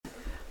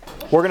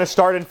We're going to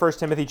start in 1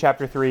 Timothy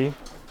chapter 3.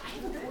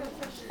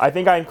 I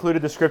think I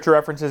included the scripture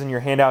references in your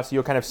handout so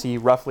you'll kind of see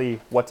roughly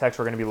what text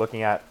we're going to be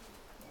looking at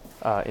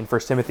in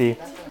 1 Timothy.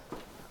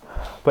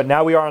 But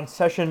now we are on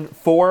session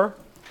 4,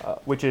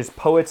 which is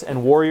Poets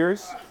and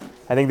Warriors.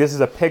 I think this is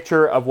a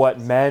picture of what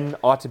men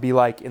ought to be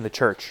like in the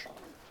church.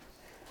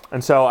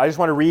 And so I just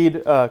want to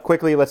read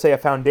quickly, let's say, a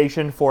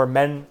foundation for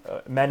men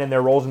and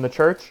their roles in the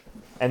church,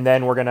 and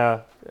then we're going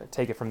to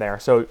take it from there.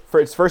 So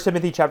it's 1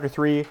 Timothy chapter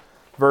 3,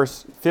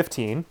 verse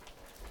 15.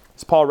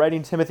 It's Paul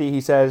writing to Timothy.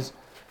 He says,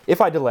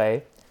 "If I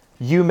delay,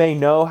 you may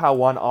know how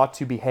one ought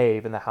to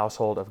behave in the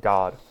household of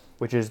God,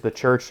 which is the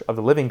church of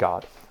the living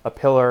God, a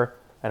pillar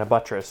and a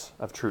buttress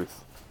of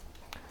truth."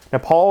 Now,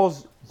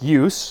 Paul's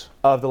use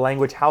of the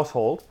language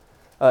household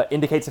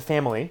indicates a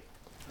family.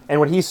 And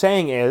what he's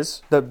saying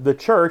is the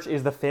church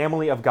is the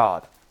family of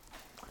God.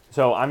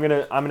 So I'm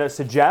gonna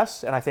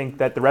suggest, and I think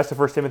that the rest of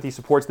 1 Timothy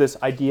supports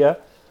this idea,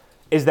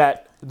 is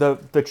that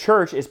the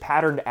church is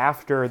patterned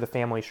after the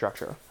family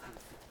structure.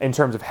 In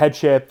terms of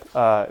headship,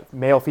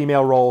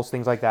 male-female roles,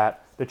 things like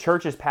that. The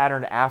church is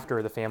patterned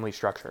after the family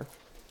structure.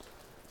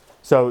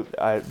 So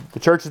the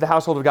church is the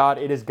household of God.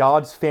 It is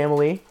God's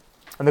family.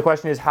 And the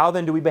question is, how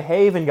then do we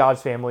behave in God's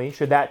family?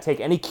 Should that take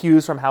any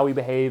cues from how we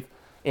behave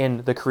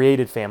in the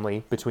created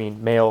family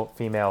between male,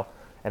 female,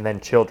 and then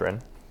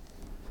children?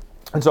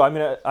 And so I'm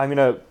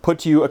gonna put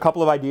to you a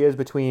couple of ideas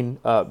between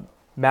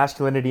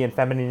masculinity and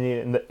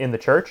femininity in the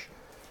church.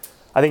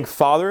 I think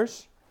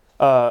fathers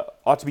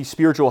ought to be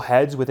spiritual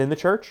heads within the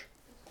church,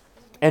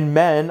 and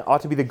men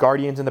ought to be the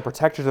guardians and the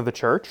protectors of the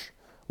church,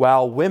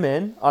 while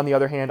women, on the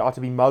other hand, ought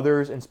to be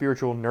mothers and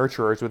spiritual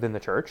nurturers within the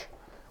church,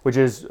 which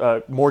is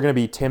more going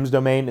to be Tim's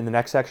domain in the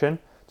next section,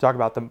 to talk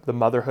about the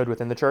motherhood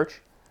within the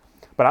church.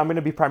 But I'm going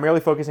to be primarily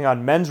focusing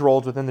on men's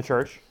roles within the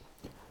church.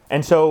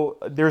 And so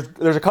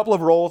there's a couple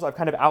of roles. I've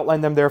kind of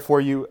outlined them there for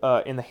you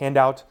in the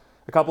handout.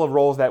 A couple of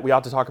roles that we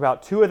ought to talk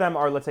about. Two of them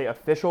are, let's say,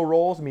 official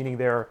roles, meaning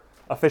they're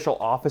official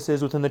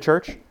offices within the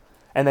church.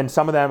 And then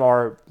some of them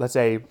are, let's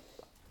say,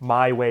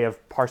 my way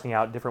of parsing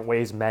out different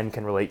ways men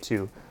can relate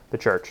to the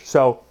church.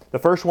 So the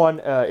first one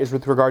is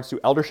with regards to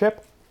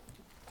eldership.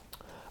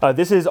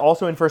 This is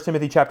also in 1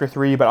 Timothy chapter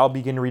 3, but I'll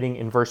begin reading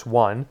in verse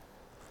 1,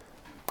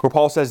 where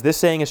Paul says, "This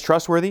saying is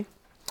trustworthy.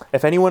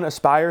 If anyone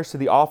aspires to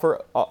the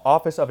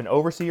office of an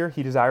overseer,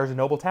 he desires a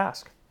noble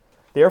task.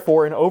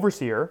 Therefore, an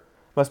overseer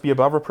must be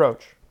above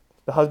reproach,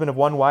 the husband of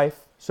one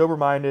wife,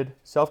 sober-minded,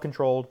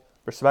 self-controlled,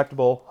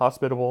 respectable,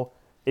 hospitable,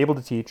 able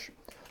to teach,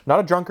 not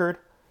a drunkard,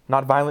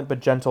 not violent but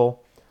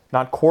gentle,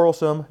 not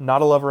quarrelsome,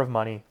 not a lover of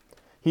money.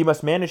 He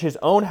must manage his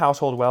own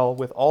household well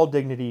with all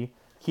dignity,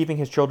 keeping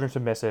his children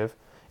submissive.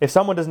 If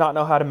someone does not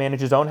know how to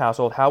manage his own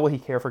household, how will he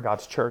care for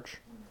God's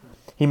church?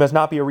 He must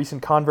not be a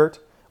recent convert,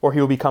 or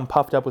he will become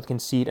puffed up with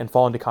conceit and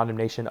fall into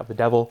condemnation of the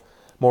devil.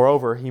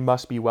 Moreover, he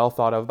must be well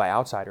thought of by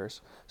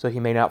outsiders, so he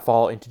may not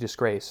fall into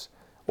disgrace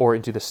or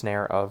into the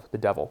snare of the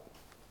devil."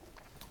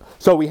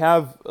 So we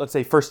have, let's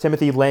say, 1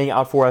 Timothy laying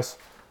out for us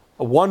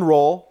one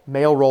role,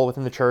 male role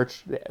within the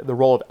church, the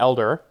role of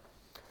elder.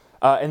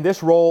 And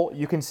this role,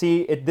 you can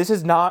see, this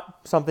is not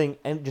something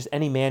just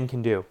any man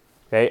can do.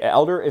 Okay?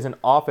 Elder is an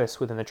office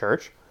within the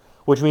church,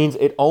 which means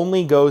it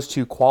only goes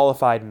to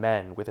qualified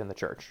men within the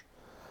church.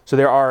 So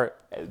there are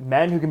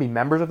men who can be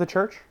members of the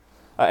church,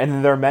 and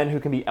then there are men who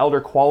can be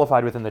elder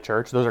qualified within the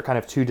church. Those are kind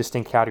of two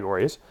distinct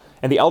categories.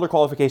 And the elder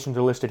qualifications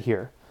are listed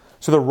here.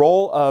 So the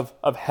role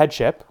of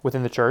headship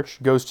within the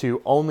church goes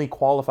to only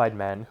qualified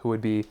men who would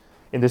be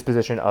in this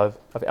position of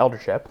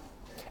eldership.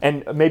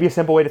 And maybe a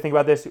simple way to think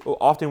about this,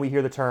 often we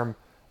hear the term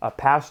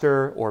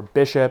pastor or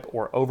bishop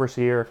or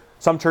overseer.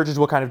 Some churches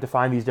will kind of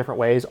define these different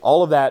ways.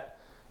 All of that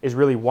is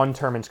really one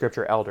term in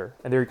Scripture, elder,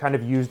 and they're kind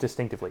of used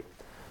distinctively.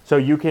 So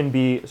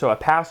a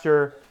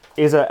pastor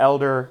is an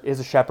elder, is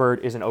a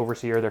shepherd, is an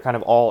overseer. They're kind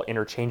of all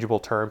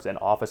interchangeable terms and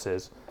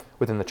offices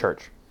within the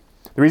church.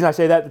 The reason I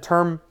say that,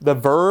 the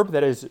verb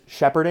that is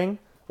shepherding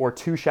or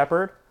to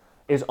shepherd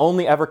is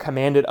only ever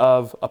commanded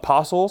of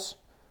apostles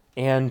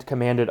and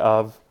commanded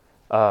of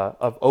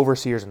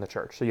overseers in the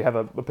church. So you have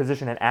a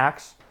position in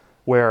Acts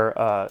where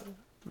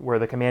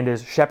the command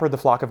is shepherd the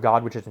flock of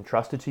God, which is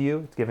entrusted to you.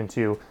 It's given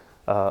to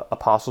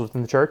apostles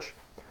within the church.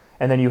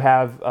 And then you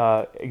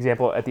have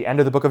example at the end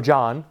of the book of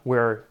John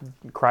where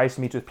Christ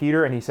meets with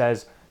Peter and he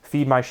says,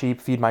 "Feed my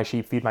sheep, feed my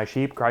sheep, feed my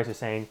sheep." Christ is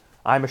saying,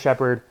 "I'm a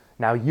shepherd.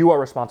 Now you are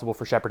responsible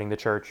for shepherding the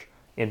church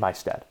in my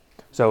stead."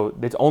 So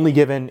it's only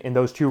given in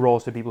those two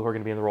roles to people who are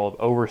going to be in the role of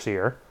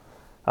overseer.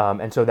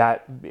 And so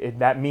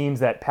that means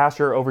that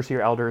pastor,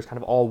 overseer, elder is kind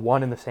of all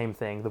one and the same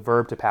thing. The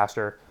verb to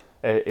pastor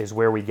is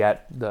where we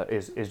get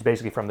is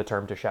basically from the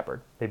term to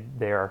shepherd.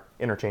 They are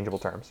interchangeable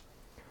terms.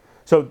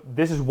 So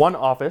this is one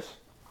office,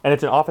 and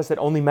it's an office that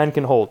only men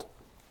can hold.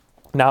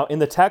 Now in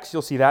the text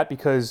you'll see that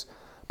because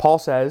Paul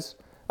says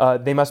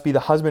they must be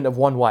the husband of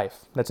one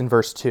wife. That's in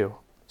verse 2.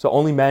 So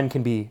only men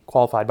can be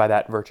qualified by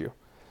that virtue.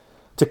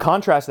 To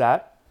contrast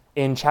that,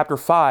 in chapter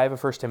 5 of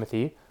 1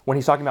 Timothy, when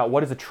he's talking about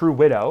what is a true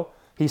widow,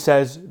 he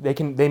says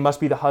they must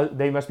be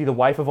the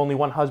wife of only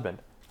one husband.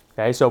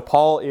 Okay, so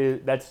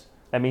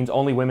That means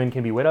only women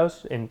can be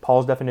widows in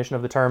Paul's definition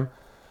of the term.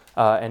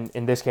 And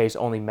in this case,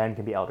 only men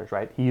can be elders,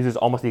 right? He uses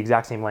almost the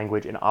exact same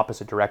language in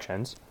opposite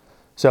directions.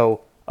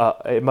 So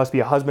it must be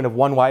a husband of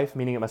one wife,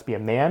 meaning it must be a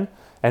man.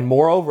 And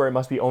moreover, it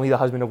must be only the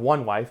husband of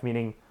one wife,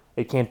 meaning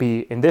it can't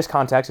be, in this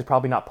context, it's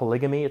probably not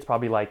polygamy. It's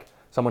probably like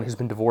someone who's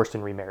been divorced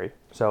and remarried.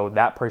 So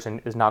that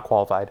person is not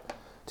qualified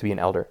to be an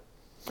elder.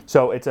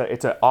 So it's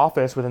an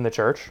office within the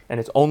church, and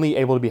it's only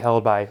able to be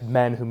held by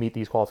men who meet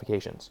these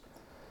qualifications.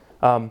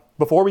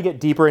 Before we get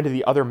deeper into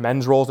the other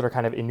men's roles that are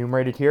kind of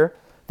enumerated here,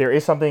 there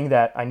is something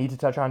that I need to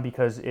touch on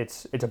because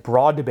it's a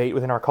broad debate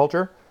within our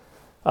culture.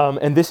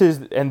 And this is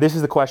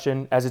the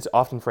question, as it's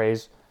often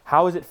phrased: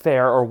 how is it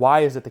fair, or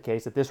why is it the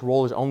case that this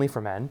role is only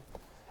for men?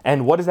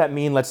 And what does that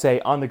mean, let's say,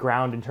 on the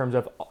ground in terms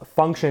of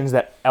functions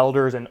that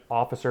elders and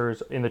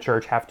officers in the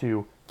church have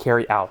to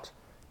carry out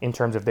in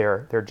terms of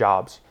their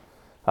jobs?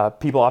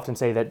 People often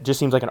say that just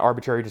seems like an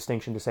arbitrary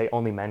distinction to say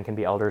only men can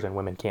be elders and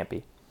women can't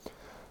be.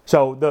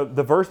 So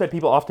the verse that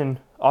people often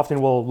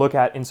will look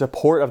at in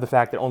support of the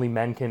fact that only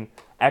men can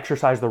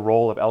exercise the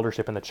role of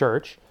eldership in the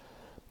church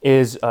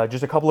is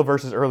just a couple of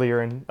verses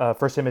earlier in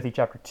 1 Timothy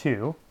chapter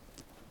 2.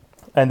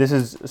 And this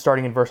is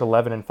starting in verse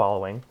 11 and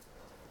following,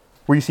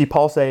 where you see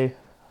Paul say,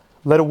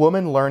 "Let a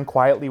woman learn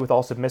quietly with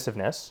all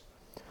submissiveness.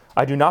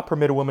 I do not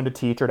permit a woman to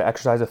teach or to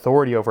exercise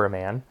authority over a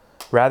man.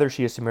 Rather,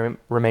 she is to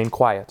remain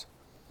quiet."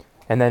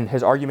 And then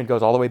his argument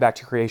goes all the way back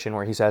to creation,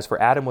 where he says,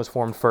 "For Adam was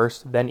formed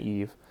first, then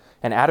Eve.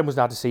 And Adam was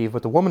not deceived,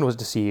 but the woman was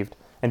deceived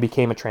and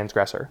became a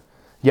transgressor.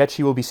 Yet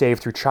she will be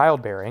saved through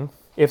childbearing,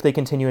 if they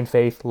continue in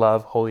faith,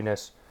 love,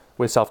 holiness,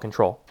 with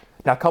self-control."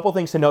 Now, a couple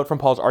things to note from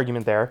Paul's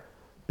argument there,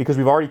 because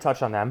we've already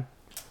touched on them.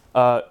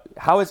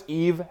 How does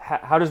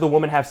the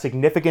woman have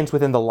significance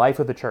within the life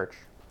of the church?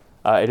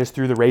 It is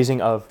through the raising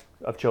of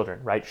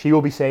children, right? She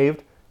will be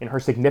saved in her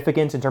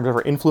significance in terms of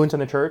her influence in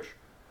the church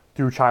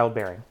through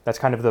childbearing. That's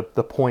kind of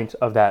the point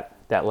of that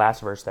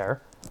last verse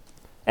there.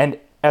 And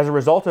as a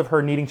result of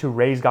her needing to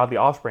raise godly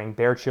offspring,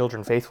 bear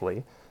children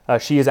faithfully,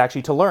 she is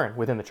actually to learn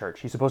within the church.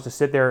 She's supposed to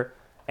sit there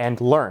and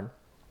learn,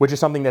 which is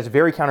something that's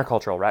very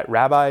countercultural, right?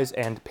 Rabbis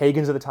and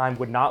pagans at the time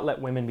would not let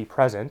women be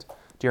present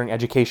during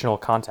educational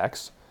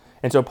contexts.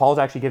 And so Paul's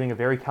actually giving a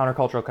very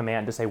countercultural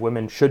command to say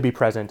women should be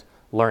present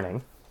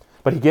learning.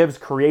 But he gives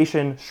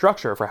creation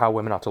structure for how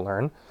women ought to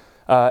learn,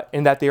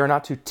 in that they are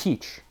not to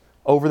teach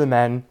over the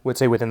men, would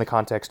say within the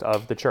context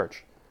of the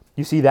church.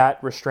 You see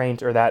that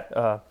restraint or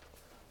that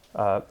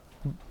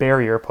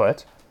barrier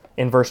put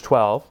in verse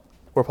 12,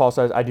 where Paul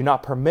says, "I do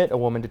not permit a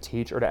woman to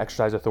teach or to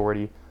exercise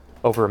authority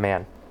over a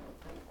man."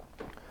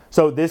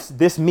 So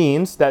this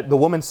means that the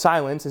woman's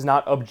silence is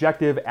not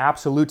objective,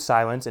 absolute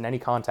silence in any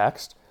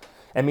context.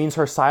 It means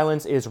her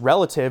silence is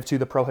relative to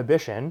the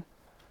prohibition,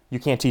 you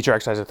can't teach or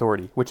exercise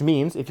authority, which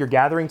means if you're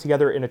gathering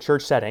together in a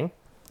church setting,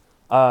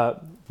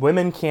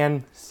 women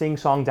can sing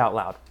songs out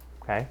loud,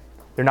 okay?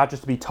 They're not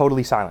just to be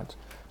totally silent.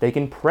 They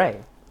can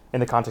pray in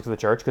the context of the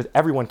church, because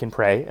everyone can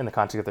pray in the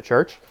context of the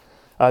church.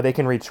 They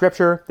can read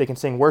scripture, they can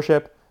sing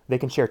worship, they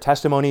can share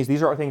testimonies.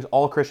 These are things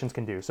all Christians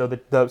can do. So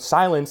the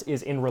silence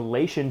is in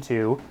relation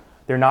to,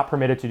 they're not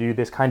permitted to do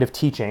this kind of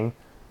teaching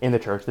in the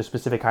church, the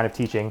specific kind of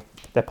teaching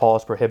that Paul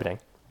is prohibiting.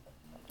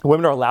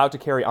 Women are allowed to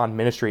carry on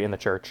ministry in the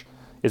church,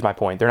 is my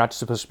point. They're not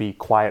supposed to be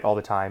quiet all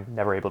the time,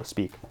 never able to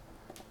speak.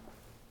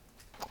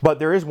 But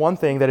there is one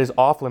thing that is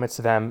off limits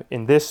to them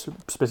in this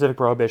specific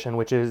prohibition,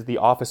 which is the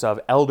office of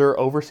elder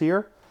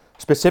overseer,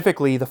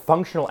 specifically the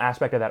functional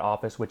aspect of that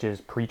office, which is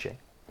preaching.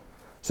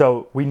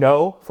 So we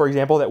know, for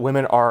example, that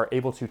women are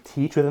able to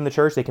teach within the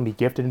church. They can be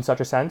gifted in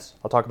such a sense.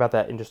 I'll talk about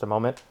that in just a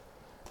moment.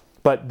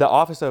 But the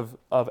office of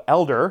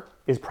elder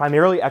is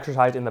primarily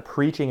exercised in the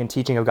preaching and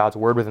teaching of God's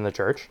word within the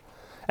church.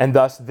 And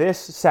thus, this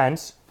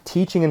sense,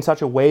 teaching in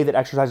such a way that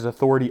exercises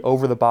authority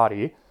over the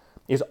body,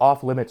 is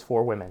off limits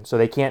for women. So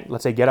they can't,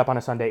 let's say, get up on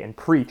a Sunday and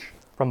preach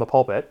from the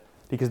pulpit,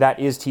 because that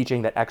is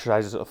teaching that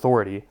exercises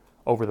authority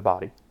over the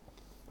body.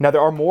 Now,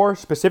 there are more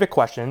specific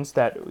questions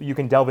that you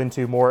can delve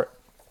into, more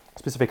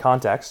specific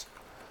contexts.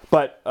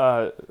 But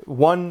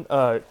one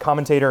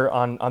commentator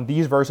on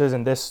these verses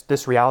and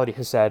this reality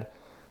has said,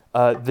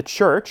 the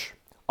church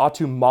ought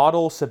to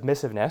model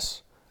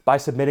submissiveness by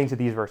submitting to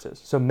these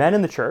verses. So men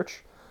in the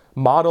church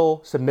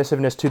model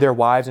submissiveness to their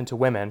wives and to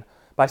women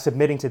by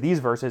submitting to these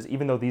verses,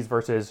 even though these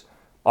verses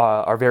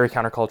are very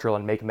countercultural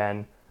and make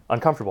men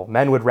uncomfortable.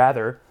 Men would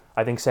rather,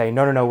 I think, say,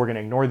 no, we're going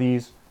to ignore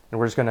these and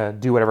we're just going to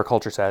do whatever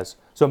culture says.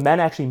 So men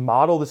actually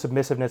model the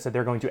submissiveness that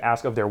they're going to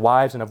ask of their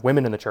wives and of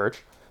women in the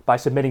church by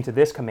submitting to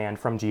this command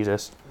from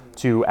Jesus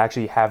to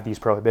actually have these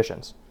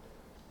prohibitions.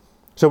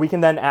 So we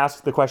can then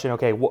ask the question,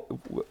 okay,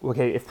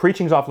 if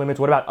preaching's off limits,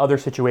 what about other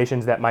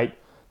situations that might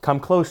come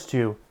close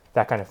to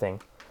that kind of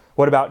thing?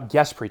 What about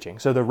guest preaching?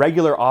 So the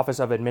regular office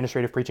of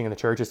administrative preaching in the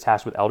church is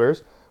tasked with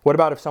elders. What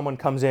about if someone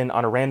comes in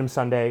on a random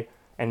Sunday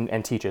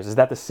and teaches? Is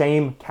that the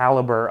same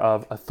caliber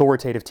of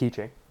authoritative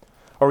teaching?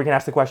 Or we can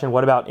ask the question,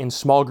 what about in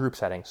small group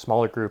settings,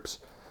 smaller groups,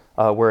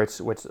 where it's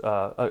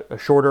a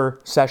shorter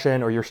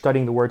session or you're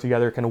studying the word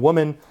together? Can a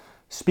woman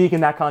speak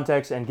in that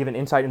context and give an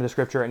insight into the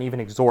scripture and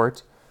even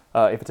exhort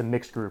if it's a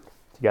mixed group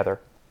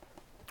together?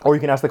 Or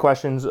you can ask the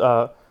questions,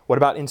 what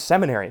about in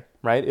seminary,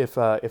 right? If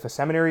a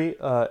seminary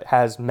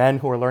has men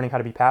who are learning how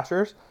to be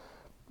pastors,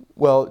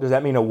 well, does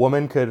that mean a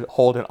woman could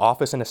hold an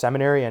office in a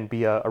seminary and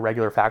be a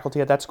regular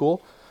faculty at that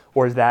school?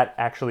 Or is that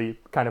actually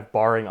kind of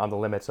barring on the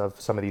limits of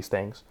some of these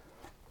things?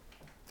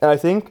 And I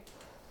think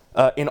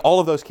in all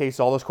of those cases,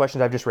 all those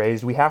questions I've just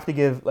raised, we have to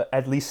give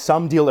at least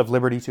some deal of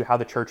liberty to how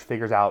the church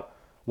figures out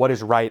what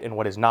is right and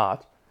what is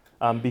not.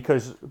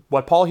 Because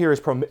what Paul here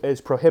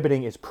is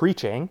prohibiting is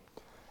preaching.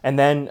 And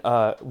then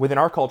within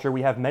our culture,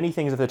 we have many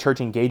things that the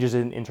church engages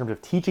in terms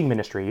of teaching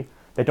ministry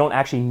that don't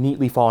actually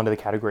neatly fall into the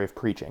category of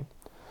preaching.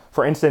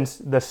 For instance,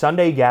 the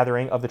Sunday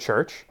gathering of the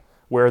church,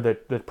 where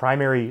that's the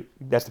primary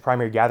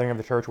gathering of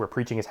the church where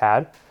preaching is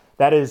had,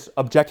 that is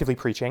objectively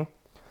preaching.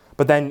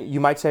 But then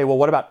you might say, well,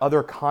 what about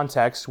other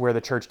contexts where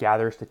the church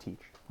gathers to teach,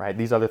 right?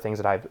 These other things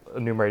that I've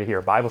enumerated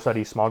here, Bible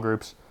studies, small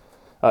groups.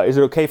 Is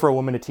it okay for a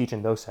woman to teach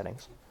in those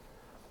settings?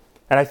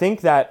 And I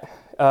think that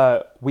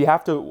we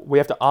have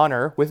to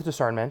honor with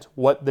discernment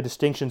what the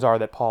distinctions are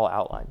that Paul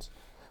outlines.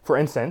 For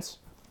instance,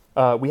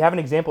 we have an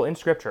example in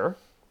Scripture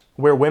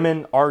where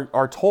women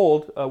are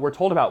told, we're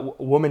told about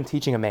women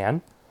teaching a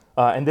man,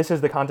 and this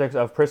is the context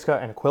of Prisca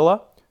and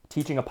Aquila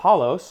teaching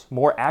Apollos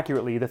more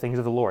accurately the things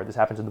of the Lord. This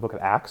happens in the book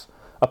of Acts.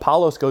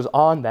 Apollos goes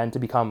on then to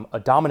become a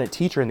dominant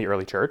teacher in the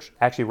early church,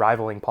 actually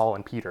rivaling Paul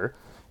and Peter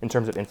in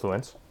terms of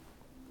influence.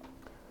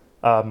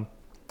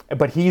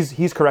 But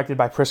he's corrected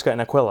by Prisca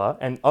and Aquila,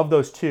 and of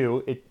those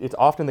two, it's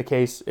often the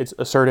case, it's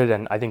asserted,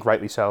 and I think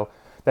rightly so,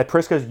 that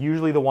Prisca is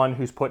usually the one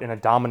who's put in a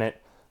dominant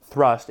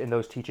thrust in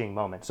those teaching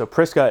moments. So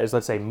Prisca is,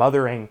 let's say,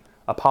 mothering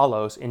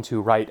Apollos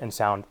into right and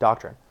sound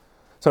doctrine.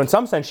 So in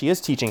some sense, she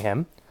is teaching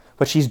him,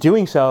 but she's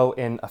doing so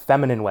in a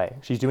feminine way.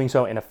 She's doing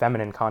so in a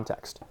feminine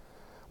context,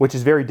 which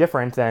is very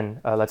different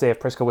than, let's say, if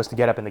Prisca was to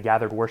get up in the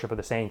gathered worship of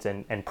the saints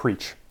and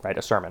preach, right,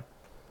 a sermon.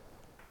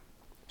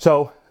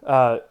 So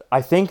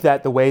I think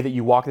that the way that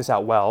you walk this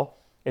out well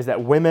is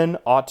that women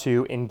ought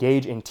to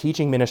engage in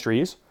teaching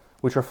ministries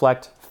which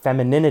reflect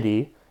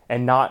femininity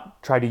and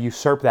not try to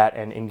usurp that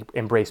and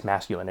embrace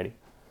masculinity.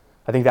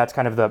 I think that's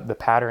kind of the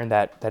pattern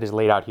that is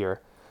laid out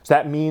here. So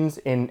that means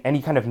in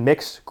any kind of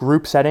mixed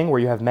group setting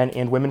where you have men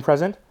and women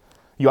present,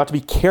 you ought to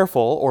be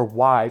careful or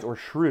wise or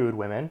shrewd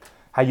women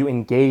how you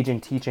engage in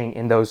teaching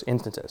in those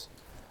instances.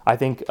 I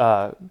think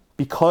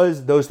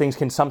because those things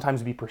can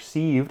sometimes be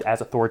perceived as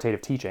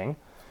authoritative teaching,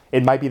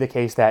 it might be the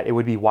case that it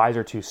would be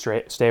wiser to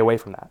stay away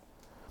from that.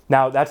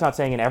 Now, that's not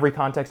saying in every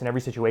context, in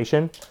every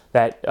situation,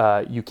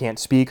 that you can't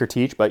speak or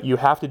teach, but you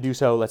have to do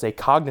so, let's say,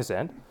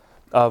 cognizant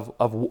of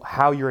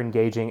how you're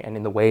engaging and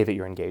in the way that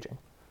you're engaging.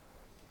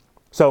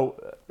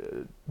 So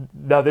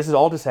now this is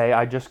all to say,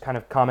 I just kind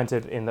of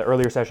commented in the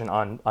earlier session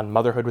on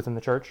motherhood within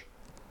the church.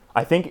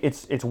 I think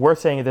it's worth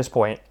saying at this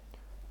point,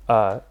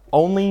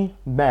 only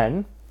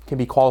men can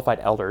be qualified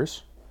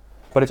elders,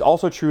 but it's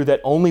also true that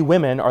only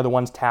women are the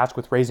ones tasked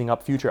with raising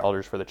up future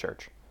elders for the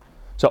church.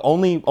 So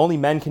only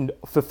men can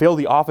fulfill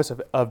the office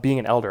of being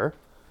an elder,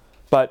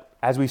 but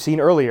as we've seen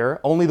earlier,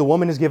 only the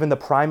woman is given the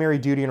primary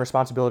duty and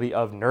responsibility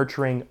of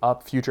nurturing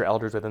up future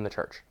elders within the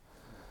church.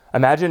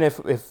 Imagine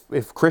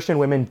if Christian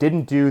women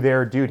didn't do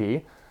their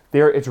duty,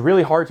 it's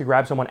really hard to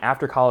grab someone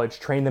after college,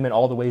 train them in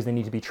all the ways they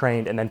need to be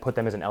trained, and then put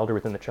them as an elder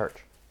within the church,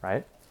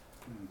 right?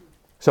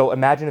 So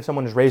imagine if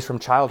someone is raised from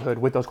childhood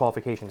with those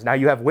qualifications. Now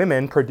you have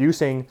women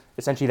producing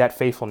essentially that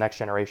faithful next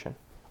generation.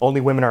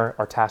 Only women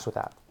are tasked with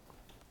that.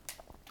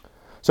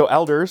 So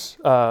elders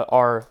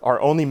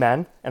are only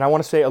men, and I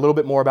want to say a little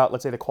bit more about,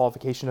 let's say, the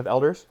qualification of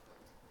elders,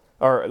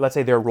 or let's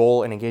say their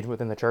role and engagement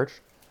within the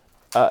church.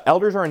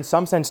 Elders are in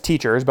some sense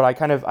teachers, but I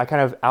kind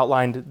of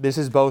outlined this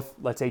is both,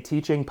 let's say,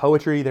 teaching,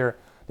 poetry. They're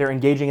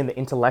engaging in the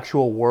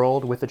intellectual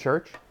world with the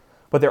church,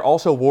 but they're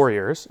also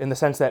warriors in the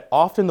sense that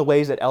often the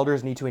ways that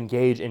elders need to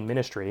engage in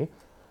ministry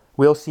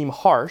will seem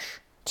harsh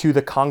to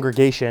the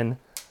congregation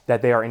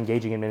that they are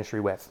engaging in ministry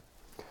with.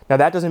 Now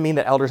that doesn't mean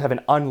that elders have an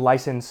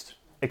unlicensed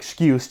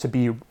excuse to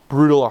be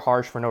brutal or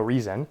harsh for no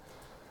reason,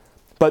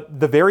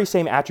 but the very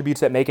same attributes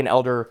that make an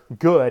elder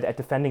good at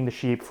defending the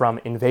sheep from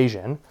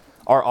invasion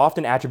are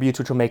often attributes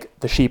which will make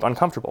the sheep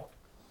uncomfortable.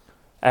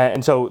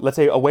 And so let's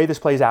say a way this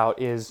plays out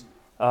is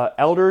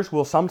elders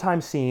will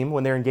sometimes seem,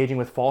 when they're engaging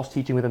with false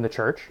teaching within the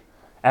church,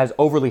 as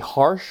overly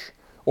harsh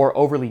or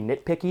overly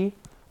nitpicky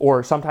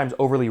or sometimes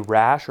overly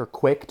rash or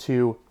quick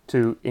to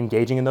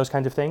engaging in those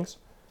kinds of things.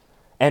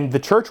 And the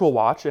church will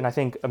watch, and I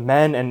think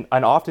men, and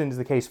often is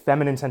the case,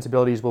 feminine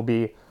sensibilities will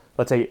be,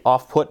 let's say,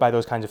 off-put by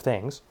those kinds of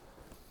things.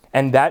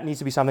 And that needs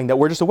to be something that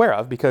we're just aware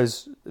of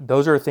because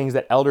those are things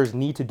that elders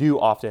need to do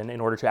often in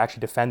order to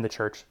actually defend the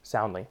church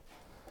soundly.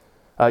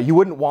 You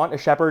wouldn't want a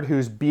shepherd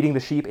who's beating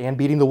the sheep and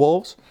beating the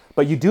wolves,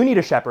 but you do need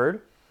a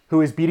shepherd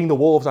who is beating the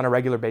wolves on a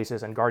regular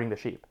basis and guarding the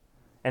sheep.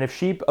 And if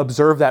sheep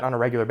observe that on a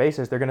regular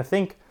basis, they're going to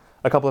think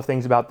a couple of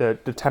things about the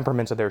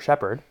temperaments of their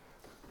shepherd,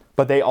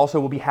 but they also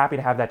will be happy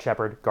to have that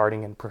shepherd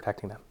guarding and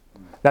protecting them.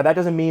 Now, that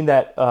doesn't mean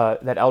that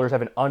that elders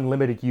have an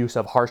unlimited use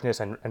of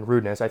harshness and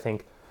rudeness. I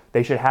think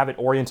they should have it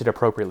oriented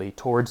appropriately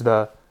towards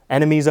the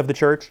enemies of the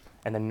church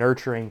and the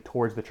nurturing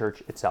towards the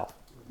church itself.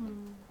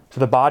 So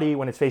the body,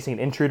 when it's facing an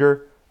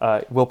intruder,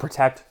 will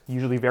protect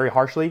usually very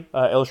harshly.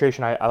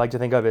 Illustration I like to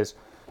think of is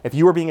if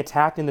you were being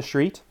attacked in the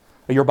street,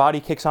 your body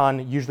kicks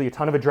on usually a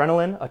ton of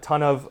adrenaline, a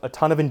ton of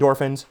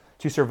endorphins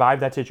to survive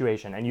that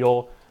situation. And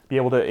you'll be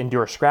able to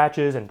endure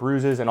scratches and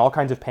bruises and all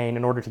kinds of pain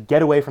in order to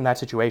get away from that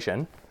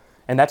situation.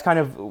 And that's kind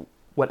of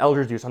what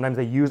elders do. Sometimes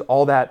they use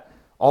all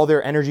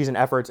their energies and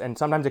efforts, and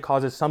sometimes it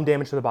causes some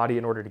damage to the body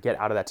in order to get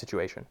out of that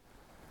situation.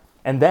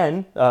 And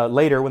then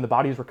later, when the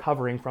body is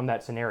recovering from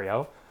that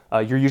scenario,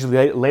 you're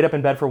usually laid up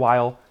in bed for a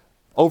while,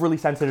 overly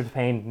sensitive to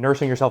pain,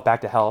 nursing yourself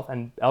back to health.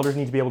 And elders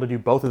need to be able to do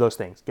both of those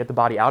things, get the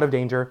body out of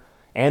danger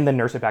and then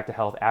nurse it back to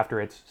health after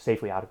it's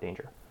safely out of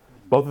danger.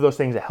 Both of those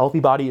things a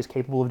healthy body is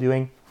capable of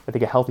doing. I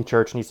think a healthy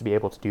church needs to be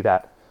able to do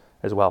that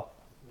as well.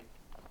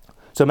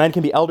 So men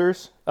can be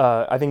elders.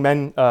 I think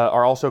men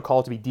are also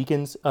called to be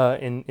deacons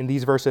in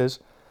these verses.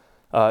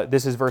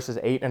 This is verses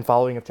 8 and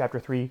following of chapter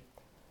 3.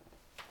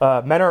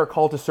 Men are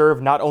called to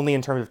serve not only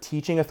in terms of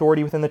teaching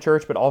authority within the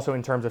church, but also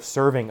in terms of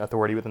serving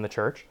authority within the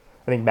church.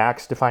 I think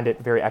Max defined it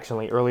very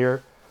excellently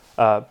earlier.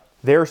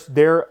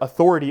 Their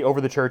authority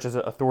over the church is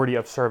an authority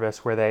of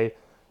service where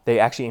they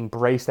actually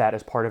embrace that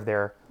as part of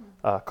their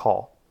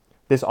call.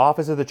 This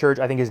office of the church,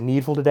 I think, is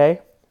needful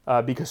today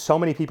because so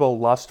many people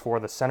lust for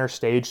the center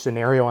stage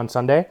scenario on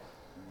Sunday,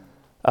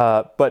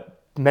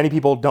 but many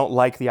people don't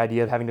like the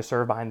idea of having to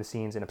serve behind the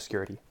scenes in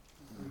obscurity.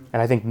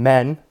 And I think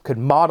men could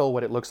model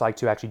what it looks like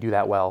to actually do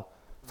that well,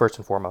 first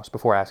and foremost,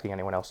 before asking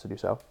anyone else to do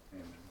so.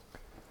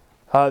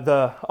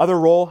 The other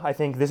role, I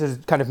think this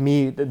is kind of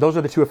me. Those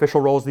are the two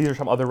official roles. These are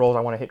some other roles I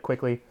want to hit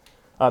quickly.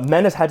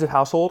 Men as heads of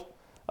household.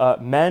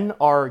 Men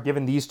are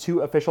given these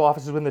two official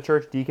offices within the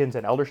church, deacons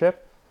and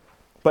eldership.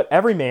 But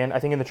every man, I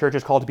think, in the church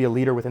is called to be a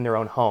leader within their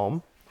own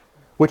home,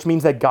 which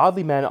means that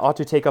godly men ought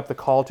to take up the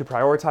call to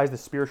prioritize the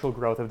spiritual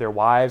growth of their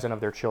wives and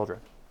of their children.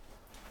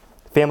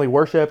 Family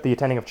worship, the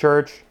attending of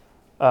church,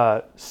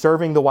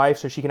 serving the wife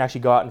so she can actually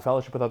go out and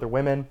fellowship with other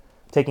women,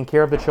 taking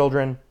care of the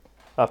children,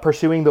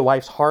 pursuing the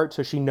wife's heart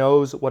so she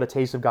knows what a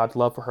taste of God's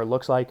love for her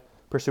looks like,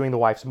 pursuing the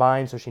wife's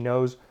mind so she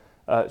knows,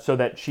 so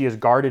that she is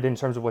guarded in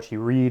terms of what she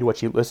reads, what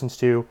she listens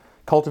to,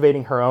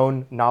 cultivating her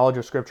own knowledge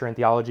of scripture and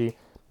theology.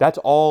 That's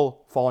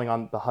all falling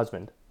on the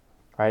husband,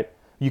 right?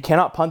 You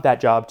cannot punt that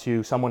job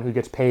to someone who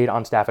gets paid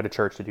on staff at a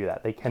church to do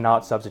that. They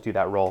cannot substitute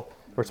that role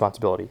or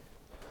responsibility.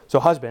 So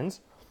husbands,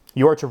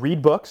 you are to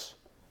read books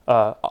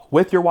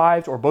with your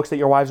wives or books that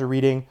your wives are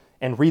reading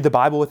and read the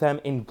Bible with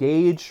them.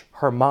 Engage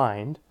her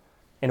mind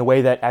in a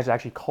way that is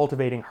actually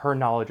cultivating her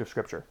knowledge of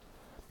Scripture.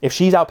 If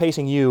she's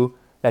outpacing you,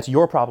 that's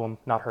your problem,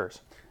 not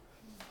hers.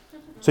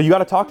 So you got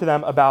to talk to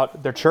them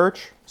about their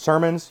church,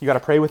 sermons. You got to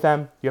pray with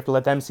them. You have to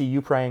let them see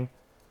you praying.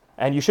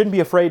 And you shouldn't be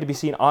afraid to be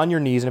seen on your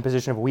knees in a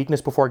position of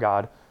weakness before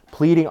God,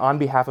 pleading on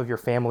behalf of your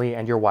family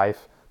and your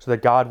wife so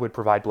that God would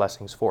provide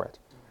blessings for it.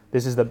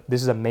 This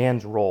is a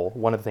man's role,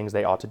 one of the things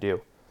they ought to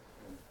do.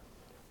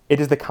 It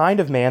is the kind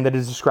of man that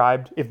is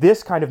described, if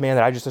this kind of man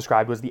that I just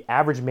described was the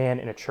average man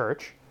in a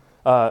church,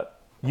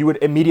 you would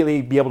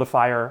immediately be able to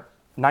fire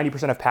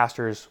 90% of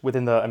pastors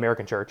within the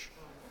American church.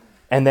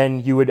 And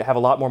then you would have a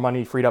lot more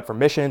money freed up for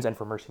missions and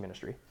for mercy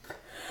ministry.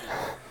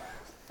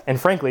 And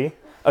frankly,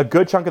 a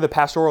good chunk of the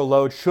pastoral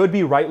load should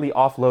be rightly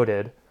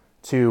offloaded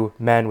to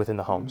men within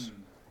the homes.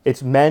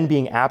 It's men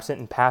being absent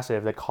and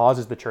passive that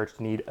causes the church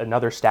to need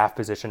another staff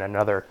position,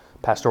 another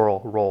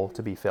pastoral role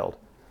to be filled.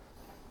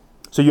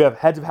 So you have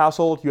heads of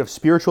household, you have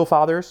spiritual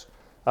fathers.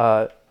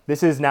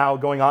 This is now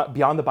going on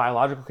beyond the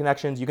biological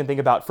connections. You can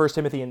think about 1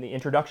 Timothy in the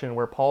introduction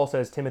where Paul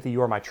says, Timothy,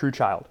 you are my true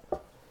child.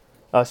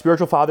 A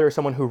spiritual father is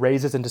someone who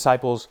raises and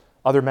disciples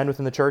other men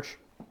within the church.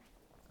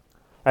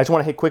 I just want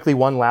to hit quickly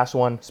one last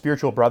one,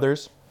 spiritual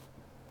brothers.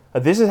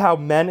 This is how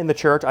men in the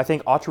church, I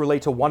think, ought to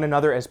relate to one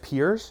another as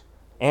peers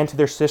and to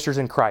their sisters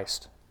in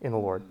Christ in the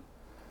Lord.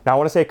 Now, I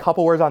want to say a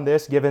couple words on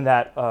this, given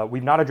that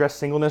we've not addressed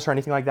singleness or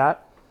anything like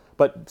that.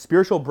 But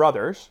spiritual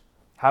brothers,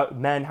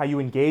 how you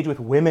engage with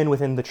women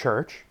within the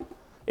church,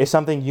 is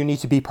something you need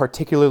to be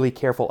particularly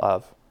careful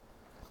of.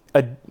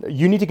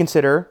 You need to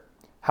consider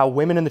how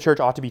women in the church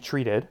ought to be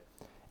treated,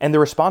 and the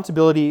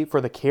responsibility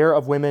for the care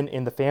of women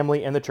in the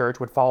family and the church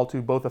would fall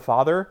to both the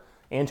father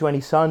and to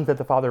any sons that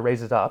the father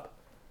raises up.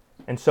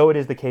 And so it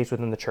is the case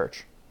within the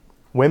church.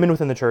 Women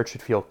within the church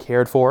should feel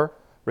cared for,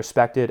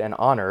 respected, and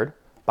honored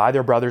by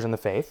their brothers in the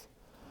faith.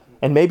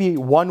 And maybe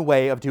one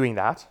way of doing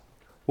that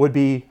would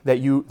be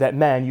that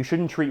men, you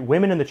shouldn't treat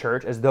women in the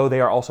church as though they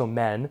are also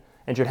men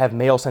and should have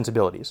male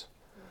sensibilities.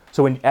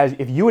 So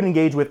if you would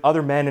engage with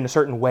other men in a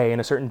certain way, in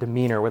a certain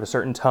demeanor, with a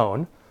certain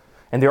tone,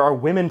 and there are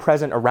women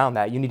present around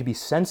that, you need to be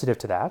sensitive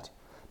to that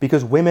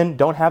because women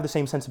don't have the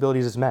same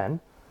sensibilities as men.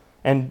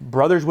 And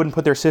brothers wouldn't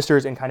put their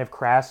sisters in kind of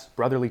crass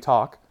brotherly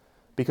talk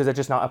because it's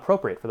just not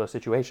appropriate for those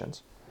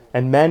situations.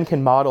 And men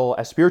can model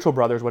as spiritual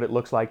brothers what it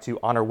looks like to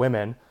honor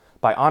women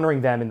by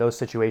honoring them in those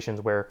situations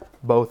where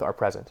both are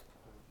present.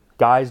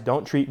 Guys,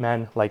 don't treat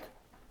women like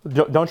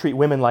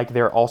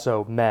they're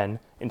also men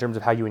in terms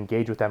of how you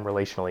engage with them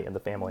relationally in the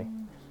family.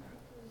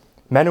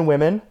 Men and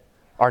women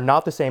are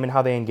not the same in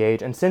how they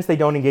engage. And since they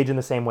don't engage in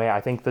the same way,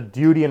 I think the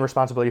duty and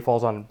responsibility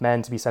falls on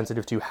men to be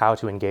sensitive to how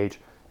to engage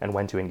and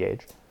when to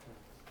engage.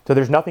 So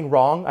there's nothing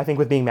wrong, I think,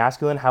 with being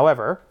masculine.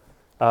 However,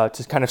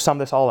 to kind of sum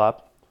this all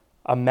up,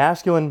 a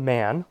masculine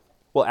man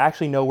will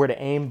actually know where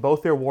to aim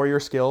both their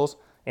warrior skills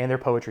and their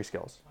poetry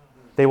skills.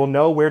 They will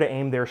know where to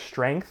aim their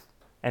strength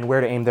and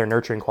where to aim their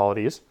nurturing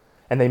qualities.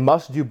 And they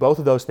must do both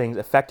of those things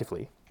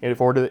effectively in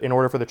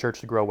order for the church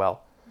to grow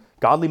well.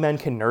 Godly men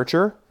can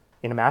nurture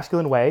in a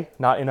masculine way,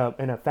 not in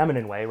a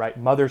feminine way, right?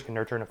 Mothers can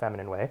nurture in a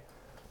feminine way.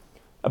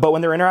 But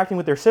when they're interacting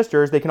with their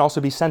sisters, they can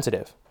also be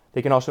sensitive.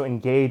 They can also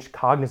engage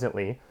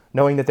cognizantly,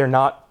 knowing that they're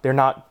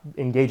not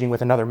engaging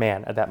with another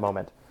man at that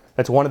moment.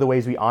 That's one of the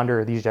ways we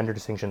honor these gender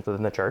distinctions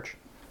within the church.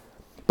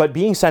 But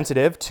being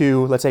sensitive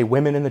to, let's say,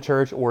 women in the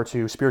church or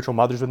to spiritual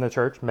mothers within the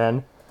church,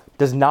 men,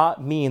 does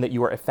not mean that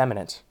you are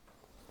effeminate.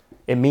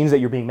 It means that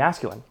you're being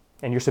masculine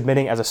and you're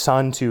submitting as a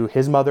son to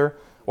his mother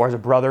or as a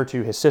brother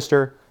to his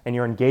sister, and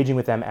you're engaging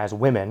with them as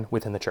women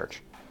within the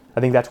church. I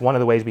think that's one of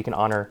the ways we can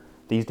honor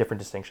these different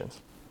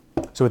distinctions.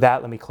 So with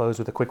that, let me close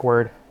with a quick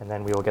word, and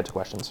then we will get to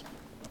questions.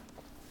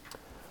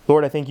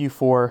 Lord, I thank you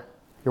for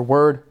your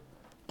word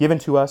given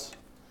to us.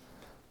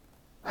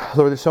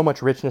 Lord, there's so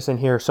much richness in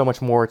here, so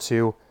much more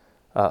to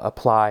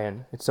apply,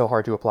 and it's so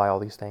hard to apply all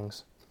these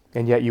things.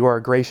 And yet you are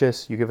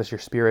gracious. You give us your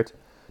spirit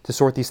to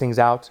sort these things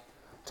out,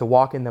 to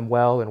walk in them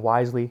well and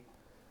wisely.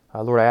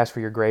 Lord, I ask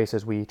for your grace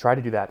as we try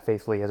to do that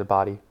faithfully as a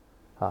body.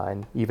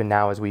 And even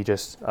now as we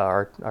just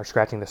are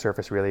scratching the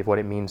surface really of what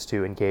it means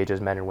to engage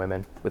as men and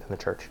women within the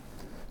church.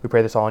 We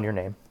pray this all in your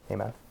name.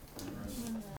 Amen.